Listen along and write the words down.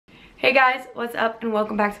Hey guys, what's up and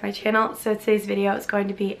welcome back to my channel. So today's video is going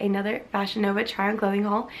to be another Fashion Nova try on clothing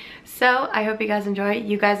haul. So I hope you guys enjoy.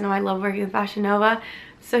 You guys know I love working with Fashion Nova.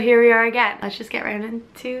 So here we are again. Let's just get right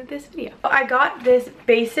into this video. I got this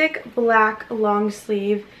basic black long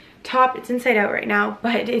sleeve top. It's inside out right now,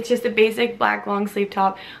 but it's just a basic black long sleeve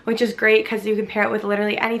top, which is great because you can pair it with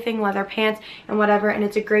literally anything, leather pants and whatever, and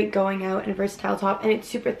it's a great going out and versatile top, and it's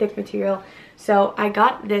super thick material. So I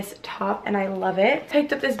got this top and I love it.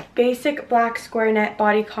 Picked up this basic black square net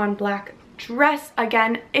bodycon black dress.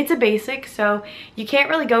 Again, it's a basic, so you can't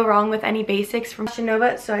really go wrong with any basics from Fashion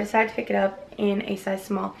Nova, so I decided to pick it up in a size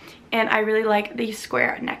small, and I really like the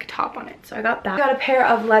square neck top on it, so I got that. I got a pair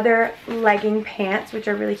of leather legging pants, which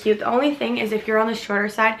are really cute. The only thing is, if you're on the shorter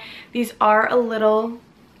side, these are a little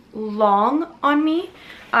long on me,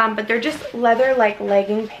 but they're just leather like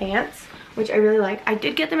legging pants, which I really like. I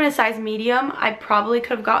did get them in a size medium. I probably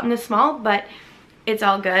could have gotten this small, but it's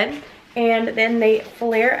all good. And then they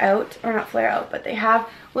flare out, or not flare out, but they have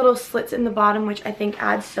little slits in the bottom, which I think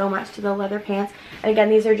adds so much to the leather pants. And again,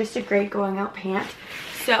 these are just a great going out pant.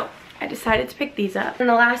 So I decided to pick these up. And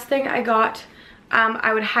the last thing I got,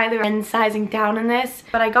 I would highly recommend sizing down in this,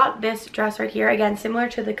 but I got this dress right here, again similar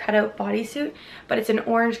to the cutout bodysuit, but it's an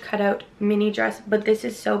orange cutout mini dress, but this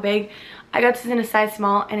is so big. I got this in a size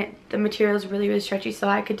small, and the material is really stretchy, so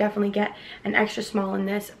I could definitely get an extra small in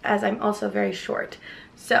this, as I'm also very short.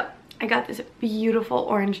 So I got this beautiful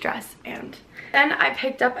orange dress, and then I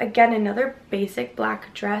picked up again another basic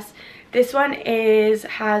black dress. This one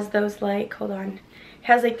has those like, hold on, it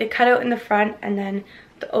has like the cutout in the front and then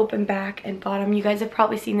the open back and bottom. You guys have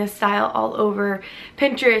probably seen this style all over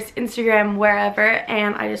Pinterest, Instagram, wherever,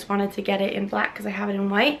 and I just wanted to get it in black because I have it in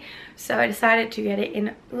white, so I decided to get it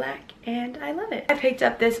in black and I love it. I picked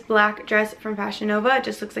up this black dress from Fashion Nova. It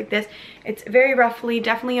just looks like this. It's very ruffly,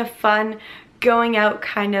 definitely a fun going out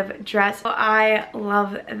kind of dress. So I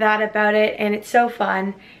love that about it, and it's so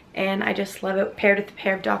fun, and I just love it paired with a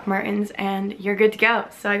pair of Doc Martens and you're good to go.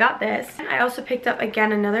 So I got this. And I also picked up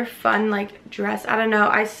again another fun like dress. I don't know,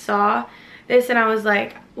 I saw this and I was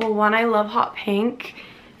like, well, one, I love hot pink,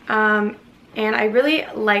 and I really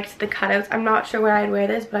liked the cutouts. I'm not sure where I'd wear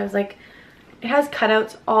this, but I was like, it has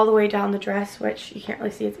cutouts all the way down the dress, which you can't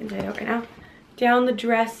really see, it's inside out right now, down the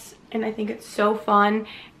dress, and I think it's so fun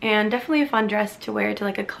and definitely a fun dress to wear to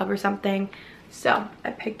like a club or something. So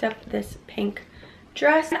I picked up this pink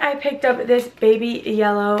dress. I picked up this baby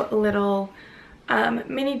yellow little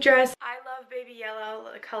mini dress. I love baby yellow.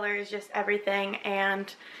 The color is just everything,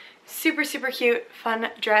 and super cute, fun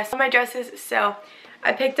dress. All my dresses, so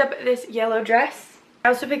I picked up this yellow dress. I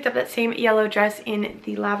also picked up that same yellow dress in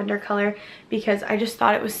the lavender color because I just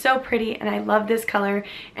thought it was so pretty, and I love this color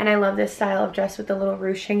and I love this style of dress with the little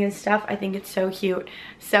ruching and stuff. I think it's so cute.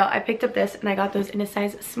 So I picked up this, and I got those in a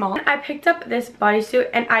size small. I picked up this bodysuit,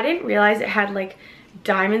 and I didn't realize it had like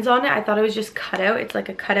diamonds on it. I thought it was just cutout. It's like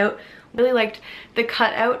a cutout. Really liked the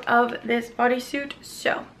cutout of this bodysuit,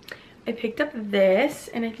 so I picked up this,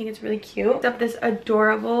 and I think it's really cute. Picked up this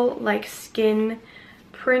adorable like skin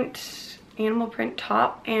print, animal print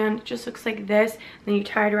top, and it just looks like this. Then you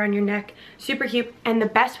tie it around your neck. Super cute. And the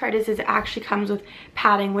best part is it actually comes with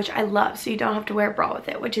padding, which I love, so you don't have to wear a bra with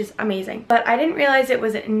it, which is amazing. But I didn't realize it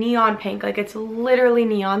was neon pink. Like, it's literally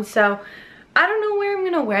neon, so I don't know where I'm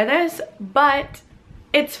gonna wear this, but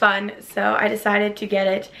it's fun, so I decided to get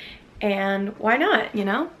it, and why not, you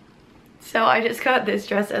know? So I just got this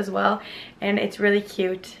dress as well, and it's really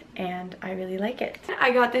cute and I really like it.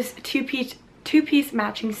 I got this two-piece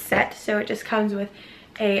matching set, so it just comes with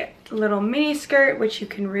a little mini skirt, which you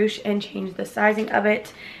can ruche and change the sizing of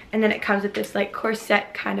it, and then it comes with this like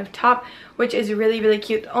corset kind of top, which is really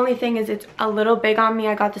cute. The only thing is it's a little big on me.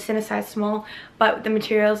 I got this in a size small, but the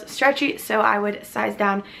material's stretchy, so I would size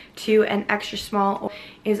down to an extra small.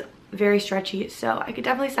 Is very stretchy, so I could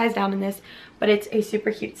definitely size down in this, but it's a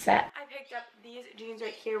super cute set. I picked up these jeans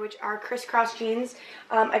right here, which are crisscross jeans.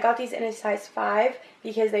 I got these in a size 5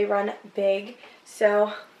 because they run big,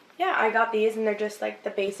 so yeah, I got these, and they're just like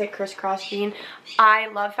the basic crisscross jean. I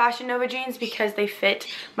love Fashion Nova jeans because they fit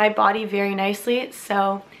my body very nicely,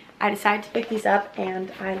 so I decided to pick these up,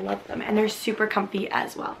 and I love them, and they're super comfy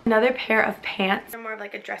as well. Another pair of pants. They're more of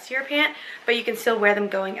like a dressier pant, but you can still wear them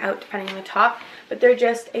going out depending on the top, but they're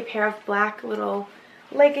just a pair of black little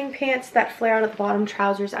legging pants that flare out at the bottom,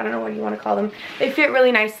 trousers, I don't know what you want to call them. They fit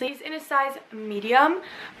really nicely. It's in a size medium,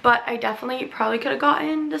 but I definitely probably could have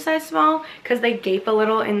gotten the size small because they gape a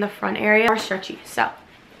little in the front area. Are stretchy, so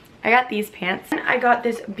I got these pants. And I got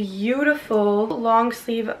this beautiful long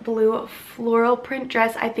sleeve blue floral print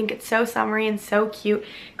dress. I think it's so summery and so cute.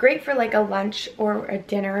 Great for like a lunch or a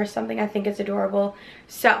dinner or something. I think it's adorable.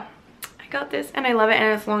 So got this and I love it,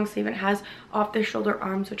 and it's long sleeve and it has off the shoulder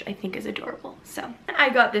arms, which I think is adorable. So I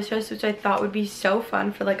got this dress, which I thought would be so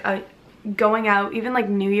fun for like a going out, even like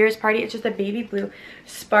New Year's party. It's just a baby blue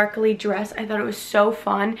sparkly dress. I thought it was so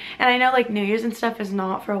fun, and I know like New Year's and stuff is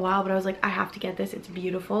not for a while, but I was like, I have to get this. It's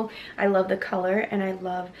beautiful. I love the color and I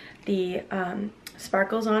love the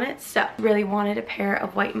sparkles on it. So really wanted a pair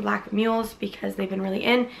of white and black mules because they've been really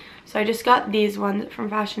in. So I just got these ones from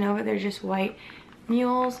Fashion Nova. They're just white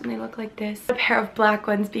mules and they look like this. A pair of black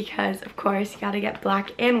ones because of course you gotta get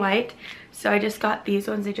black and white. So I just got these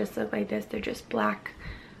ones. They just look like this. They're just black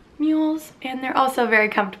mules and they're also very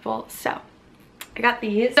comfortable. So I got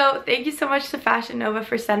these. So thank you so much to Fashion Nova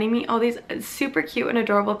for sending me all these super cute and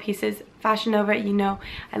adorable pieces. Fashion Nova, you know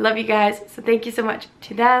I love you guys, so thank you so much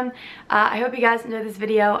to them. I hope you guys enjoyed this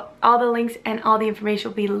video. All the links and all the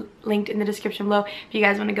information will be linked in the description below if you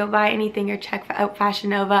guys want to go buy anything or check out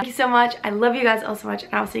Fashion Nova. Thank you so much. I love you guys all so much,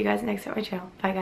 and I'll see you guys next time on my channel. Bye guys.